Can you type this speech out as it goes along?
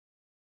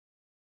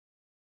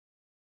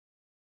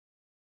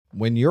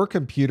When your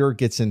computer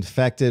gets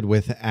infected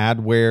with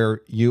adware,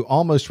 you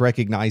almost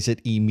recognize it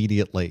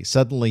immediately.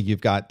 Suddenly, you've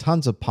got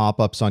tons of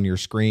pop-ups on your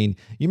screen.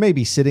 You may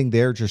be sitting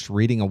there just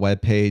reading a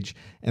web page,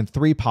 and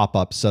 3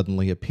 pop-ups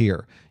suddenly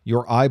appear.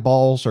 Your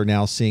eyeballs are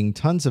now seeing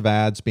tons of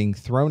ads being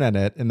thrown at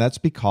it, and that's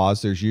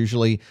because there's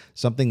usually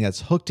something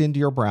that's hooked into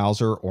your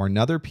browser or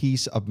another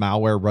piece of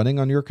malware running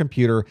on your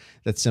computer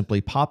that's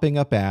simply popping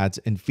up ads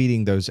and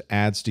feeding those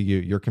ads to you.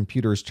 Your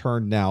computer is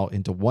turned now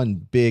into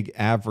one big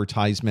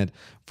advertisement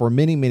for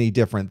many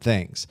different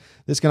things.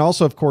 This can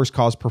also, of course,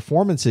 cause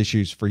performance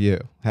issues for you.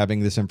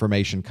 Having this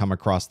information come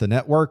across the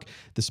network,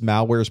 this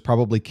malware is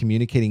probably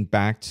communicating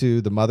back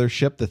to the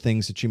mothership the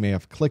things that you may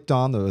have clicked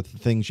on, the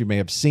things you may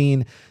have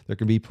seen. There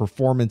can be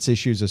performance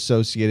issues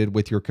associated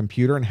with your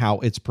computer and how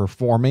it's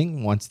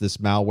performing once this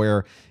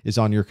malware is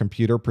on your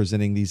computer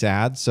presenting these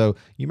ads. So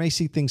you may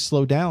see things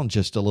slow down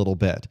just a little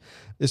bit.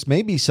 This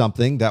may be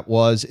something that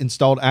was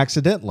installed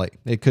accidentally.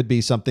 It could be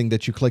something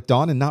that you clicked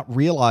on and not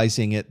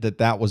realizing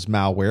that was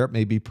malware. It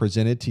may be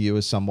presented to you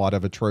as somewhat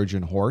of a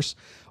Trojan horse,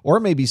 or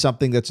it may be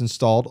something that's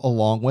installed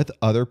along with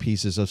other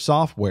pieces of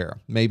software.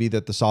 Maybe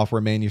that the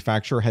software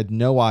manufacturer had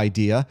no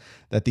idea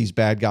that these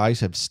bad guys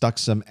have stuck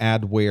some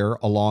adware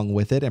along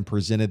with it and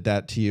presented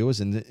that to you as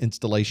an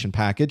installation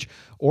package,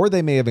 or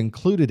they may have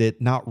included it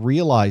not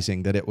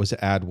realizing that it was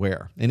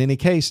adware. In any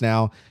case,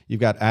 now you've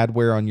got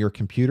adware on your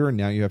computer, and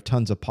now you have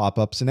tons of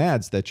pop-ups and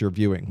ads that you're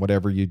viewing,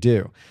 whatever you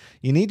do.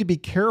 You need to be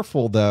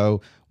careful,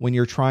 though, when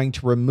you're trying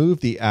to remove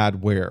the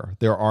adware.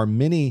 There are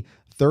many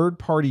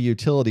third-party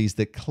utilities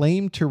that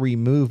claim to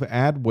remove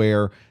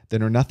adware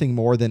that are nothing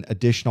more than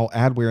additional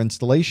adware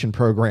installation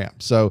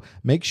programs. So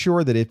make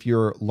sure that if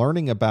you're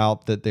learning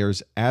about that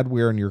there's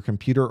adware on your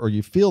computer, or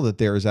you feel that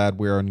there's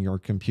adware on your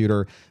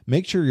computer,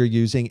 make sure you're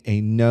using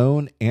a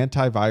known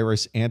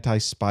antivirus,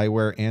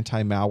 anti-spyware,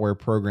 anti-malware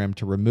program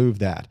to remove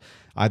that.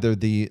 Either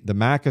the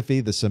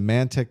McAfee, the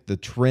Symantec, the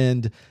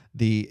Trend,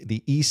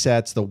 the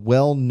ESETs, the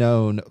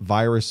well-known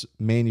virus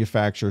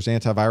manufacturers,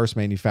 antivirus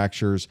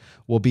manufacturers,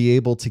 will be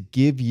able to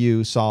give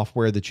you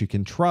software that you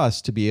can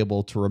trust to be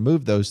able to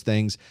remove those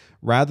things,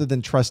 rather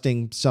than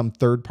trusting some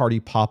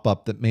third-party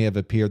pop-up that may have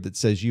appeared that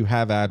says you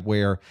have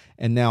adware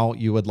and now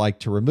you would like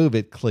to remove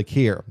it. Click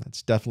here.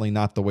 That's definitely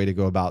not the way to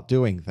go about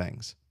doing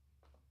things.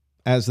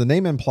 As the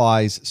name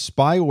implies,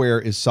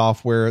 spyware is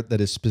software that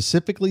is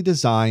specifically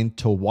designed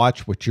to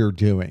watch what you're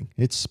doing.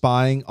 It's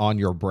spying on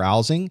your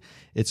browsing.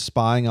 It's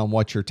spying on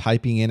what you're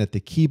typing in at the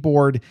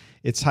keyboard.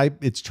 It's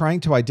trying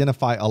to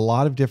identify a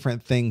lot of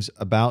different things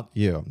about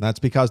you. That's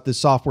because this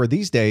software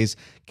these days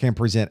can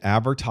present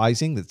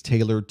advertising that's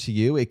tailored to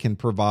you. It can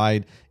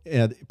provide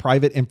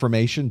private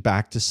information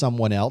back to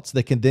someone else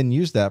that can then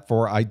use that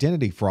for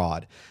identity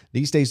fraud.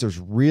 These days, there's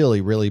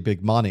really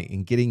big money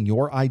in getting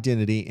your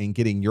identity and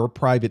getting your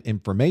private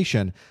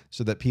information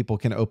so that people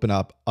can open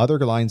up other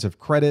lines of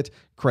credit,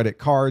 credit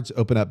cards,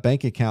 open up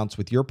bank accounts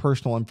with your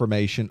personal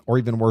information, or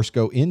even worse,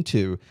 go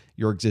into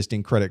your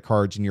existing credit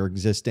cards and your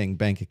existing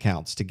bank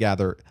accounts to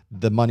gather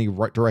the money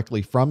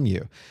directly from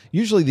you.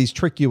 Usually these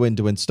trick you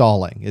into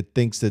installing. It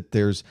thinks that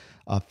there's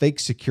fake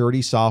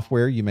security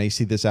software. You may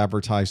see this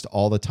advertised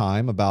all the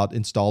time about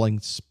installing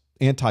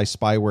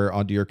anti-spyware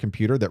onto your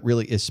computer that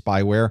really is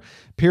spyware.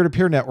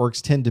 Peer-to-peer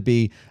networks tend to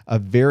be a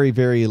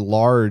very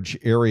large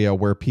area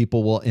where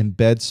people will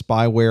embed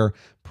spyware,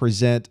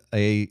 present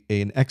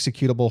an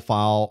executable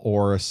file,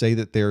 or say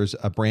that there's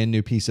a brand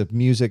new piece of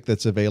music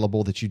that's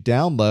available that you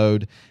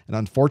download, and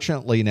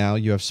unfortunately now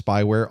you have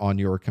spyware on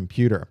your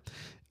computer.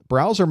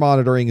 Browser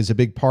monitoring is a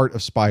big part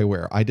of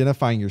spyware,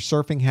 identifying your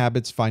surfing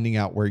habits, finding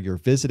out where you're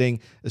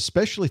visiting,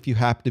 especially if you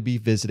happen to be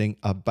visiting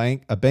a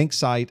bank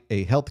site,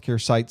 a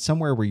healthcare site,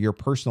 somewhere where your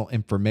personal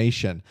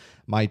information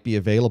might be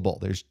available.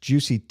 There's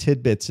juicy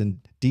tidbits and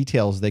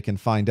details they can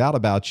find out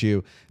about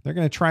you. They're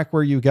going to track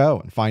where you go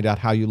and find out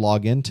how you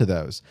log into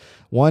those.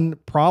 One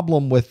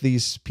problem with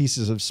these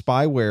pieces of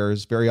spyware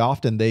is very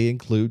often they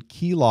include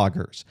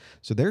keyloggers.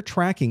 So they're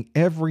tracking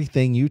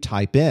everything you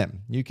type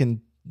in. You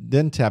can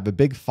then have a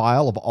big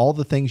file of all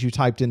the things you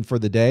typed in for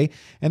the day,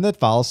 and that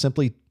file is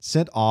simply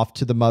sent off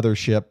to the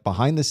mothership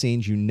behind the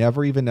scenes. You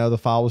never even know the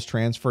file was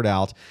transferred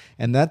out,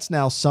 and that's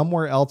now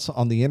somewhere else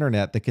on the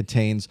internet that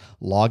contains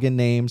login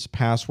names,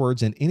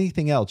 passwords, and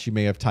anything else you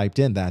may have typed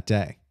in that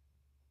day.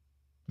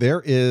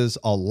 There is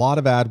a lot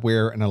of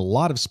adware and a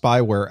lot of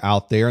spyware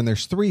out there, and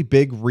there's 3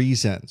 big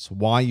reasons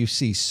why you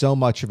see so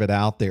much of it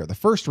out there. The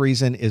first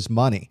reason is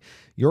money.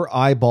 Your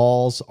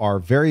eyeballs are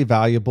very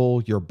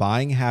valuable. Your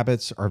buying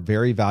habits are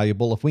very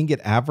valuable. If we can get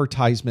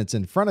advertisements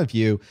in front of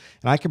you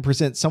and I can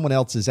present someone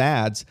else's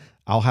ads,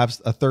 I'll have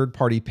a third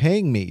party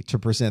paying me to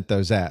present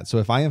those ads. So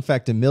if I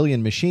infect 1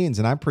 million machines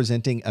and I'm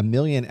presenting 1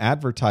 million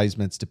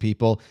advertisements to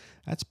people,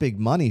 that's big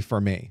money for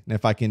me. And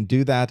if I can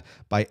do that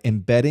by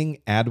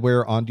embedding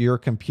adware onto your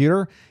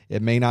computer,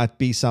 it may not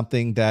be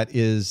something that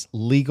is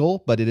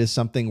legal, but it is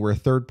something where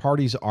third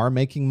parties are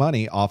making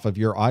money off of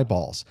your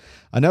eyeballs.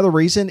 Another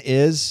reason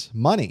is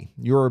money.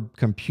 Your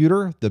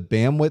computer, the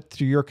bandwidth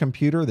to your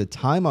computer, the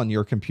time on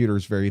your computer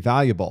is very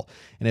valuable.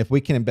 And if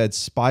we can embed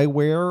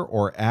spyware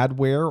or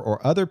adware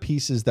or other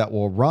pieces that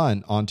will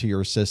run onto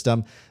your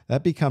system,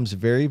 that becomes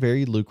very,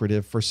 very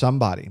lucrative for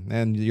somebody.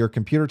 And your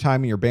computer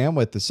time and your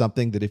bandwidth is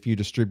something that if you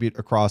distribute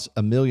across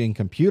a million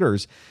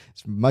computers,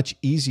 it's much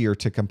easier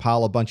to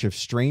compile a bunch of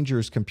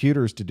strangers'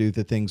 computers to do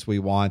the things we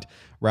want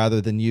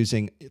rather than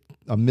using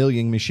a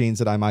million machines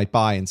that I might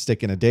buy and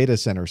stick in a data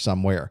center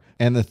somewhere.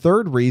 And the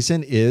third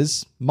reason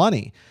is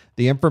money.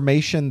 The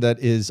information that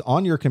is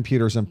on your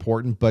computer is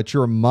important, but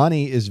your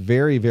money is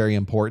very, very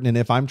important. And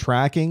if I'm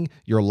tracking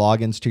your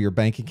logins to your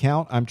bank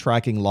account, I'm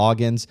tracking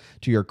logins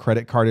to your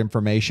credit card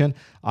information,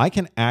 I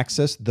can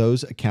access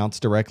those accounts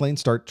directly and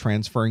start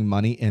transferring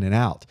money in and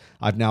out.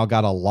 I've now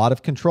got a lot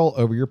of control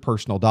over your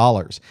personal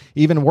dollars.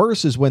 Even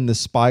worse is when the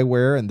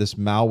spyware and this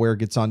malware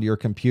gets onto your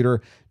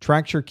computer,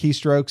 tracks your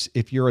keystrokes.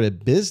 If you're at a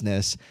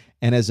business,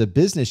 and as a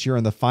business, you're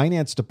in the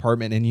finance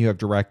department and you have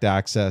direct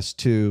access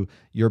to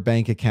your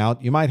bank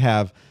account, you might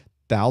have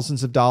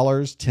thousands of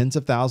dollars, tens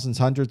of thousands,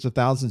 hundreds of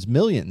thousands,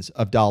 millions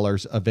of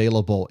dollars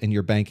available in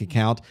your bank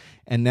account.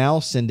 And now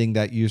sending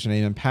that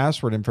username and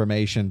password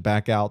information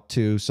back out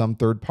to some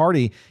third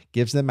party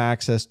gives them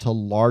access to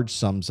large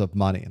sums of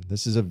money. And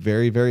this is a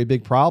very, very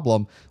big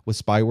problem with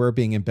spyware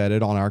being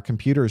embedded on our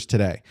computers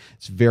today.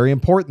 It's very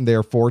important,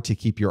 therefore, to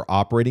keep your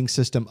operating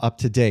system up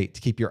to date,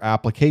 to keep your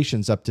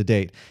applications up to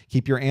date,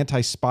 keep your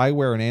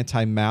anti-spyware and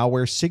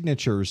anti-malware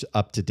signatures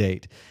up to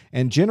date.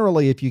 And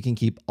generally, if you can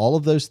keep all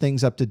of those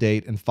things up to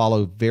date and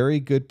follow very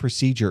good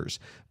procedures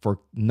for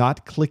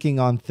not clicking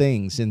on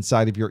things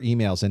inside of your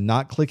emails and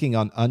not clicking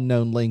on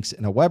unknown links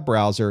in a web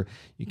browser,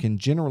 you can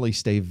generally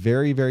stay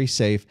very, very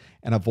safe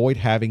and avoid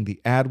having the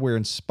adware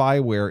and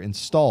spyware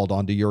installed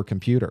onto your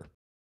computer.